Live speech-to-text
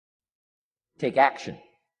Take action.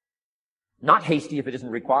 Not hasty if it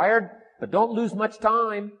isn't required, but don't lose much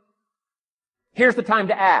time. Here's the time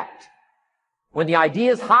to act. When the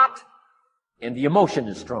idea is hot and the emotion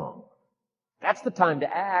is strong. That's the time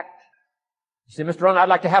to act. You say, Mr. Rohn, I'd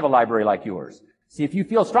like to have a library like yours. See, if you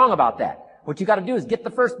feel strong about that, what you got to do is get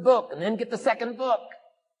the first book and then get the second book.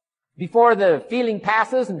 Before the feeling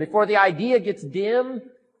passes and before the idea gets dim,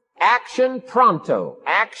 action pronto.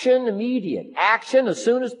 Action immediate. Action as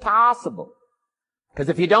soon as possible. Because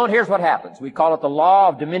if you don't, here's what happens. We call it the law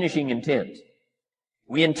of diminishing intent.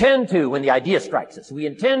 We intend to when the idea strikes us. We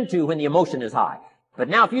intend to when the emotion is high. But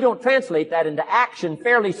now if you don't translate that into action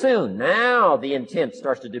fairly soon, now the intent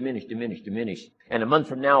starts to diminish. And a month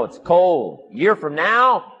from now it's cold. A year from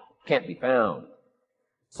now, can't be found.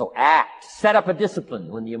 So act. Set up a discipline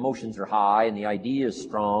when the emotions are high and the idea is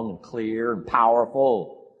strong and clear and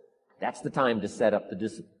powerful. That's the time to set up the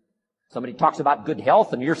discipline. Somebody talks about good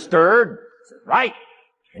health and you're stirred. Say, right,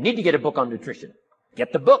 I need to get a book on nutrition.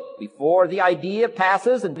 Get the book before the idea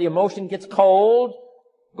passes and the emotion gets cold.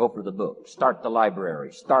 Go for the book. Start the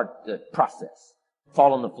library. Start the process.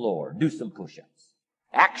 Fall on the floor. Do some push-ups.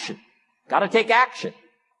 Action. Got to take action.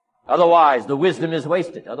 Otherwise, the wisdom is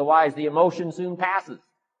wasted. Otherwise, the emotion soon passes.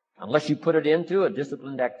 Unless you put it into a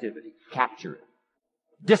disciplined activity. Capture it.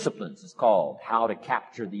 Disciplines is called how to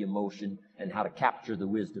capture the emotion and how to capture the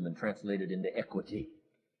wisdom and translate it into equity.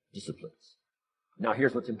 Disciplines. Now,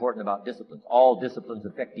 here's what's important about disciplines. All disciplines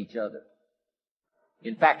affect each other.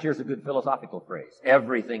 In fact, here's a good philosophical phrase.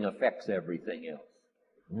 Everything affects everything else.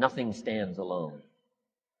 Nothing stands alone.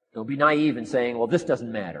 Don't be naive in saying, well, this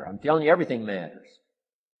doesn't matter. I'm telling you, everything matters.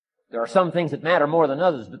 There are some things that matter more than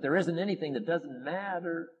others, but there isn't anything that doesn't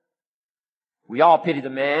matter. We all pity the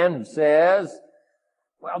man who says,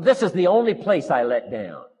 well, this is the only place I let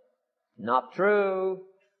down. Not true.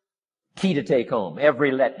 Key to take home.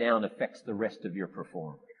 Every letdown affects the rest of your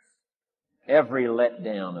performance. Every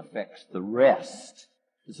letdown affects the rest.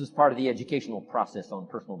 This is part of the educational process on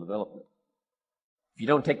personal development. If you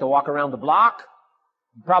don't take the walk around the block,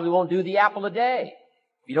 you probably won't do the apple a day.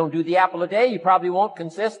 If you don't do the apple a day, you probably won't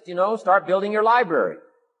start building your library.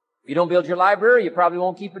 If you don't build your library, you probably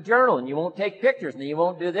won't keep a journal, and you won't take pictures, and you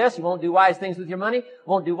won't do this, you won't do wise things with your money,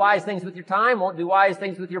 won't do wise things with your time, won't do wise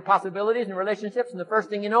things with your possibilities and relationships, and the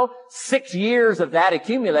first thing you know, 6 years of that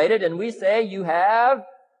accumulated, and we say you have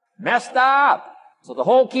messed up. So the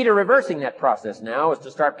whole key to reversing that process now is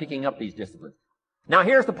to start picking up these disciplines. Now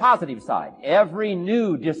here's the positive side. Every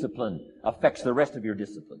new discipline affects the rest of your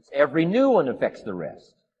disciplines. Every new one affects the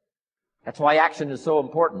rest. That's why action is so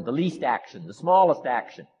important. The least action, the smallest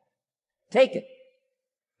action. Take it.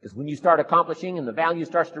 Because when you start accomplishing and the value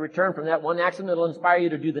starts to return from that one action, it'll inspire you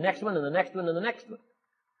to do the next one and the next one and the next one.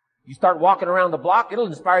 You start walking around the block, it'll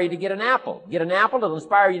inspire you to get an apple. Get an apple, it'll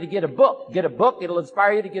inspire you to get a book. Get a book, it'll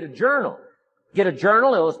inspire you to get a journal. Get a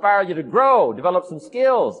journal, it'll inspire you to grow, develop some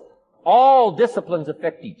skills. All disciplines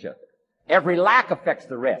affect each other. Every lack affects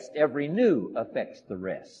the rest. Every new affects the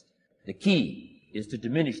rest. The key is to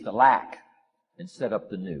diminish the lack and set up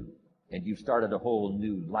the new. And you've started a whole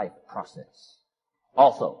new life process.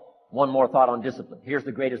 Also, one more thought on discipline. Here's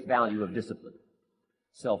the greatest value of discipline.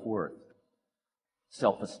 Self-worth.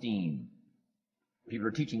 Self-esteem. People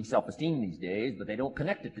are teaching self-esteem these days, but they don't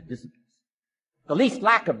connect it to discipline. The least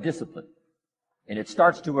lack of discipline, and it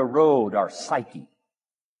starts to erode our psyche.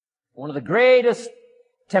 One of the greatest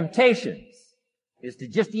temptations is to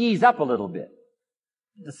just ease up a little bit.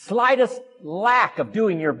 The slightest lack of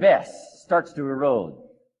doing your best starts to erode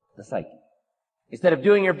the psyche. Instead of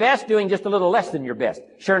doing your best, doing just a little less than your best.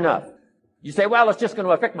 Sure enough. You say, well, it's just going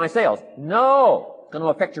to affect my sales. No, it's going to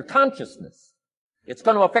affect your consciousness. It's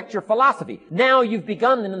going to affect your philosophy. Now you've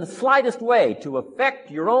begun in the slightest way to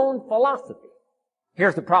affect your own philosophy.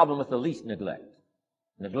 Here's the problem with the least neglect.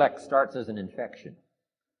 Neglect starts as an infection.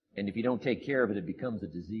 And if you don't take care of it, it becomes a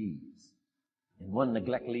disease. And one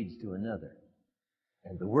neglect leads to another.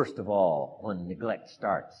 And the worst of all, when neglect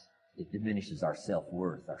starts, it diminishes our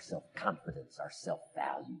self-worth, our self-confidence, our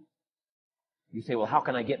self-value. You say, well, how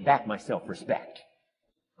can I get back my self-respect?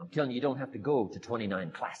 I'm telling you, you don't have to go to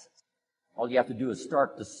 29 classes. All you have to do is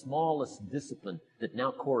start the smallest discipline that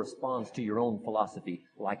now corresponds to your own philosophy,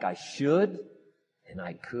 like I should, and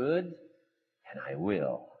I could, and I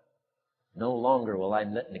will. No longer will I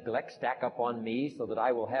let neglect stack up on me so that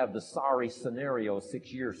I will have the sorry scenario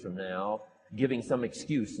 6 years from now, giving some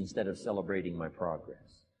excuse instead of celebrating my progress.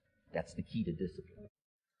 That's the key to discipline.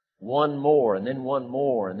 One more, and then one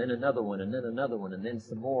more, and then another one, and then another one, and then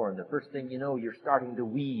some more. And the first thing you know, you're starting to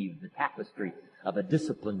weave the tapestry of a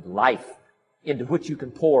disciplined life into which you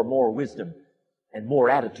can pour more wisdom and more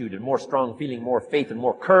attitude and more strong feeling, more faith and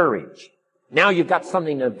more courage. Now you've got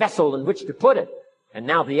something, a vessel in which to put it. And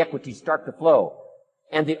now the equities start to flow.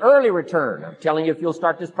 And the early return, I'm telling you, if you'll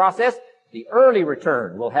start this process, the early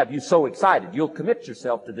return will have you so excited. You'll commit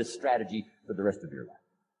yourself to this strategy for the rest of your life.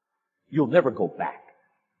 You'll never go back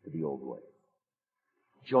to the old way.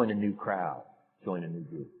 Join a new crowd. Join a new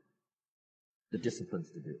group. The disciplines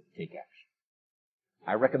to do. Take action.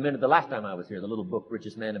 I recommended the last time I was here, the little book,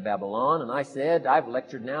 Richest Man in Babylon, and I said, I've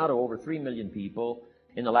lectured now to over 3 million people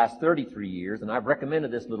in the last 33 years, and I've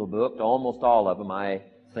recommended this little book to almost all of them, I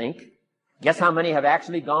think. Guess how many have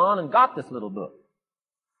actually gone and got this little book?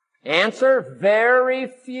 Answer, very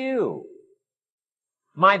few.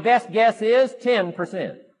 My best guess is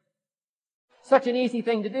 10%. Such an easy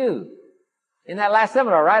thing to do. In that last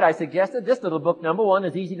seminar, right, I suggested this little book, number one,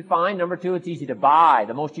 is easy to find. Number two, it's easy to buy.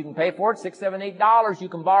 The most you can pay for it, $6, $7, $8. You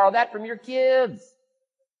can borrow that from your kids.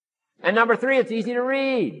 And number three, it's easy to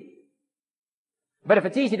read. But if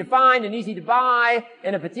it's easy to find and easy to buy,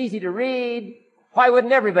 and if it's easy to read, why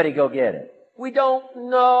wouldn't everybody go get it? We don't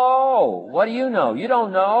know. What do you know? You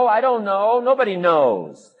don't know. I don't know. Nobody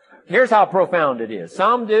knows. Here's how profound it is.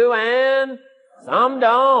 Some do and some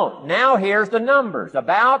don't. Now here's the numbers.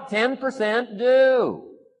 About 10% do.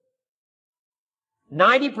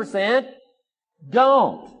 90%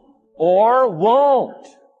 don't or won't.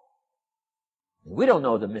 We don't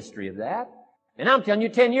know the mystery of that. And I'm telling you,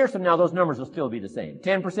 10 years from now, those numbers will still be the same.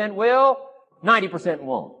 10% will, 90%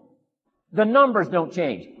 won't. The numbers don't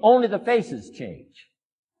change. Only the faces change.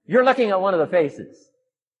 You're looking at one of the faces.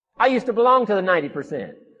 I used to belong to the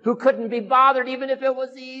 90% who couldn't be bothered even if it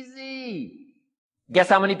was easy. Guess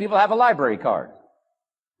how many people have a library card?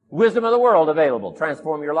 Wisdom of the world available.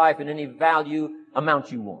 Transform your life in any value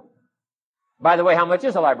amount you want. By the way, how much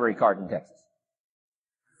is a library card in Texas?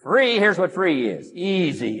 Free. Here's what free is.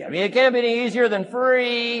 Easy. I mean, it can't be any easier than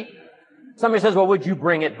free. Somebody says, well, would you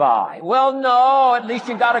bring it by? Well, no. At least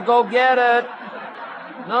you got to go get it.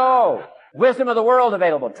 No. Wisdom of the world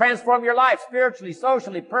available. Transform your life spiritually,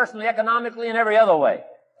 socially, personally, economically, and every other way.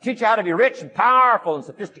 Teach you how to be rich and powerful and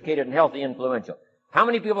sophisticated and healthy, influential. How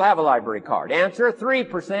many people have a library card? Answer,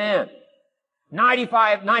 3%.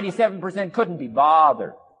 97% couldn't be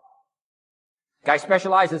bothered. Guy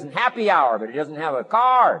specializes in happy hour, but he doesn't have a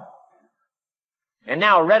card. And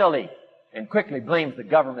now readily and quickly blames the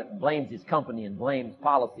government and blames his company and blames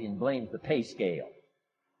policy and blames the pay scale.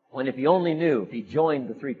 When if he only knew, if he joined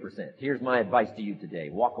the 3%. Here's my advice to you today.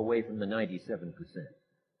 Walk away from the 97%.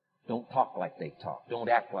 Don't talk like they talk. Don't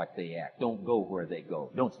act like they act. Don't go where they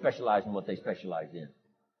go. Don't specialize in what they specialize in.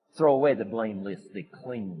 Throw away the blame list they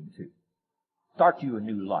cling to. Start you a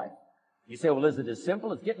new life. You say, well, is it as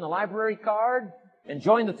simple as getting a library card and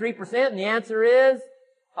join the 3%? And the answer is,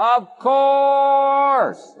 of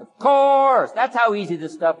course. Of course. That's how easy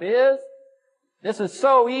this stuff is. This is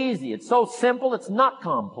so easy. It's so simple. It's not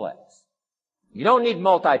complex. You don't need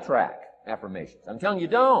multi-track affirmations. I'm telling you,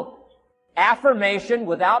 don't. Affirmation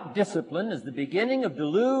without discipline is the beginning of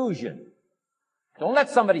delusion. Don't let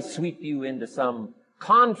somebody sweep you into some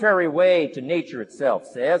contrary way to nature itself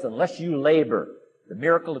says, unless you labor. The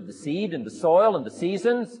miracle of the seed and the soil and the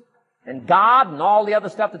seasons and God and all the other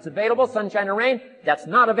stuff that's available, sunshine and rain, that's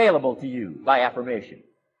not available to you by affirmation.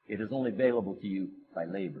 It is only available to you by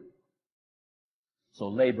labor. So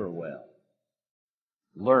labor well.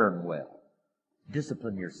 Learn well.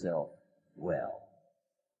 Discipline yourself well.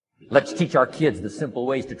 Let's teach our kids the simple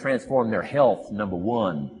ways to transform their health, number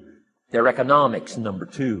one. Their economics, number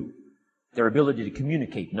two. Their ability to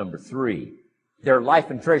communicate, number three. Their life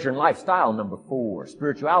and treasure and lifestyle, number four.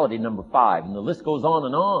 Spirituality, number five. And the list goes on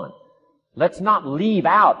and on. Let's not leave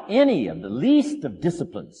out any of the least of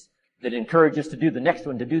disciplines that encourage us to do the next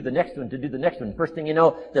one, to do the next one, to do the next one. First thing you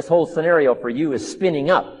know, this whole scenario for you is spinning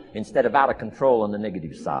up instead of out of control on the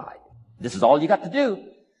negative side. This is all you got to do.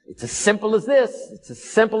 It's as simple as this. It's as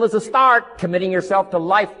simple as a start, committing yourself to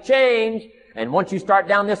life change. And once you start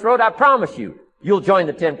down this road, I promise you, you'll join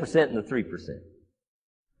the 10% and the 3%.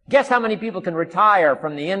 Guess how many people can retire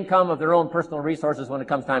from the income of their own personal resources when it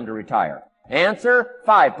comes time to retire? Answer,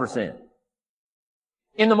 5%.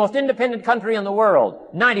 In the most independent country in the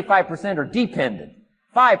world, 95% are dependent.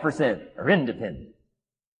 5% are independent.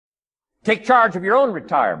 Take charge of your own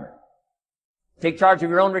retirement. Take charge of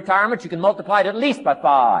your own retirement. You can multiply it at least by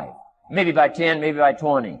 5. Maybe by 10, maybe by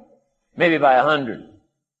 20. Maybe by 100.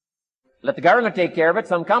 Let the government take care of it.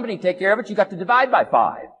 Some company take care of it. You got to divide by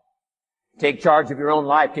 5. Take charge of your own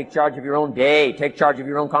life. Take charge of your own day. Take charge of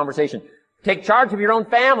your own conversation. Take charge of your own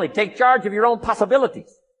family. Take charge of your own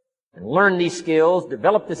possibilities. And learn these skills.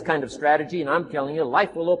 Develop this kind of strategy. And I'm telling you,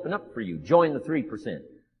 life will open up for you. Join the 3%.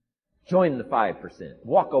 Join the 5%.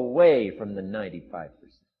 Walk away from the 95%.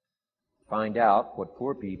 find out what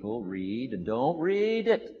poor people read and don't read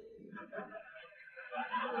it.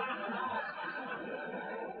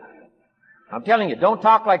 I'm telling you, don't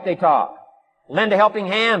talk like they talk. Lend a helping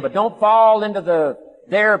hand, but don't fall into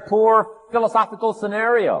their poor philosophical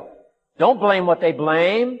scenario. Don't blame what they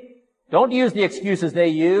blame. Don't use the excuses they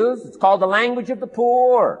use. It's called the language of the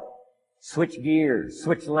poor. Switch gears,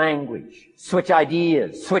 switch language, switch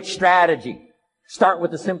ideas, switch strategy. Start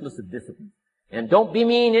with the simplest of disciplines. And don't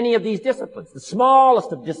bemean any of these disciplines. The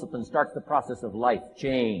smallest of disciplines starts the process of life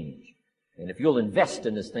change. And if you'll invest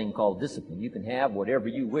in this thing called discipline, you can have whatever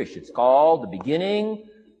you wish. It's called the beginning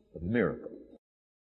of a miracle.